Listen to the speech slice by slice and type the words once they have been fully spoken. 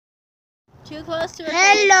Too close to a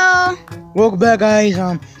Hello. Welcome back, guys.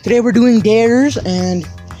 Today we're doing dares, and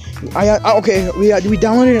we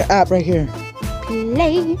downloaded an app right here.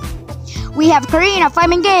 Play. We have Karina,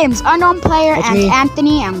 Flaming Games, Unknown Player, That's and me.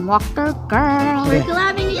 Anthony, and Walker Girl. We're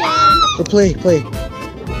collabing again. So play.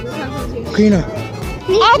 Karina.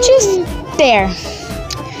 Just there.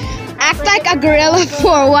 Act like a gorilla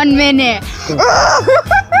for 1 minute.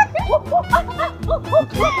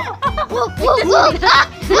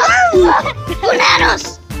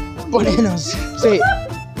 Bananas. Say it.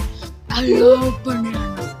 I love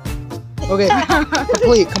bananas. Okay.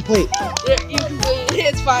 Complete.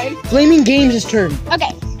 It's fine. Flaming Games' turn.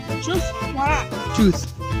 Okay.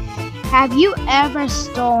 Truth. Have you ever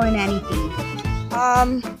stolen anything?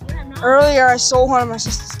 Earlier I stole one of my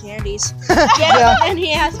sister's candies. Yeah. And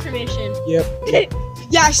he has permission. Yep.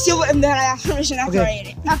 Yeah, I steal it and then I ask permission after Okay. I ate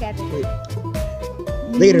it. Okay.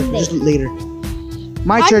 Later. Just later.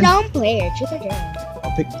 My turn. Unknown Player. Truth or dare?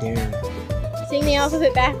 I'll pick dare. Sing the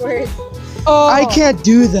alphabet backwards. Oh, I can't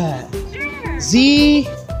do that. Z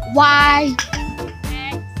Why?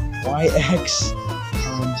 Y X.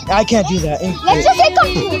 I can't do that. Let's just say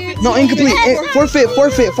complete. No, incomplete. Forfeit.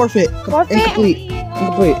 Forfeit? Incomplete.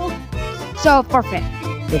 So forfeit.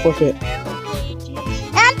 No, forfeit.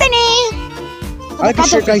 Anthony. I like your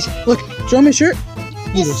shirt, guys. Look, show me your shirt.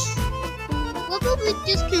 Do this. Look what we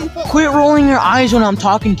just can put. Quit rolling your eyes when I'm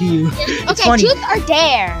talking to you. It's Okay, funny. truth or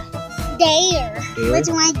dare? Dare. What's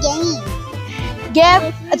my game? Give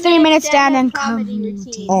a 3-minute stand and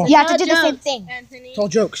community. Oh. You have to do the same thing. Anthony. Tell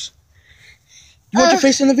jokes. You want your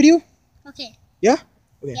face in the video? Okay. Yeah?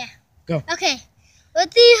 Okay. Yeah. Go. Okay. What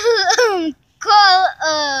do you call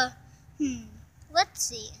let's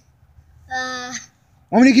see.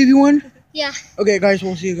 Want me to give you one? Yeah. Okay, guys,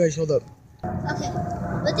 we'll see you guys. Hold up. Okay.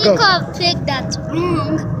 What do Go. you call a pig that's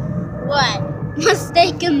wrong? What?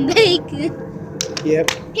 Mistaken bacon.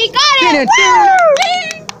 Yep. He got Get it!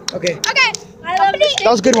 it. Woo! Okay. Okay. I love That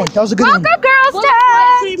was a good one. Walker Girl's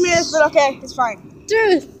turn! 3 minutes, but okay, it's fine.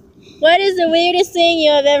 Truth. What is the weirdest thing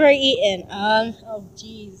you have ever eaten? Oh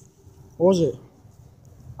jeez. What was it?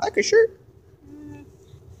 I like your shirt.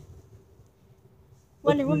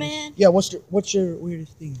 Wonder Woman. Yeah, what's your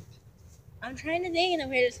weirdest thing? I'm trying to think of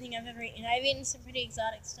the weirdest thing I've ever eaten. I've eaten some pretty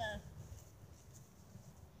exotic stuff.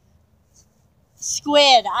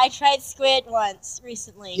 Squid. I tried squid once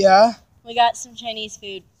recently. Yeah? We got some Chinese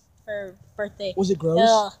food for birthday. Was it gross?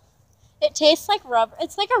 Ugh. It tastes like rubber.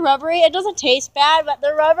 It's like a rubbery. It doesn't taste bad, but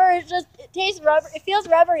the rubber is just, it tastes rubber. It feels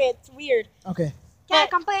rubbery. It's weird. Okay. Okay,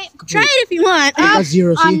 complete. Try it if you want. I got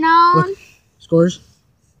 0, see? Unknown. Look. Scores?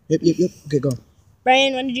 Yep. Okay, go.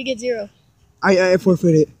 Brian, when did you get 0? I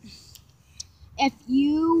forfeited. If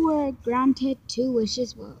you were granted 2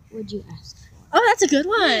 wishes, what would you ask? Oh, that's a good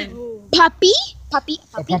one. Puppy? Puppy.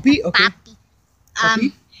 A puppy? Okay. Puppy.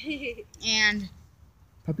 Puppy? And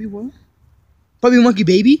Puppy what? Puppy monkey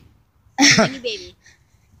baby? Monkey baby.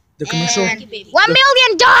 The commercial? And- Monkey baby. $1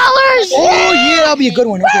 million! Oh, yeah, that'll be a good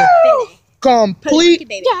one. Okay. Monkey Complete.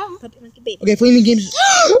 baby. Puppy monkey baby. Okay, Flaming Games.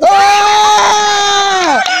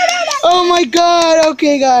 Ah! Oh my god.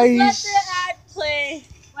 Okay, Let guys. the ad play.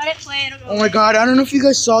 Let it play. It'll go Oh my away. god. I don't know if you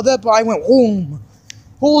guys saw that, but I went home.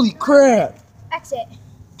 Holy crap. Exit.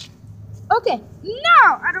 Okay.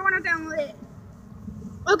 No! I don't want to download it.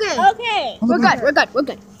 Okay. Okay. Oh We're my good. God. We're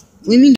good. Flaming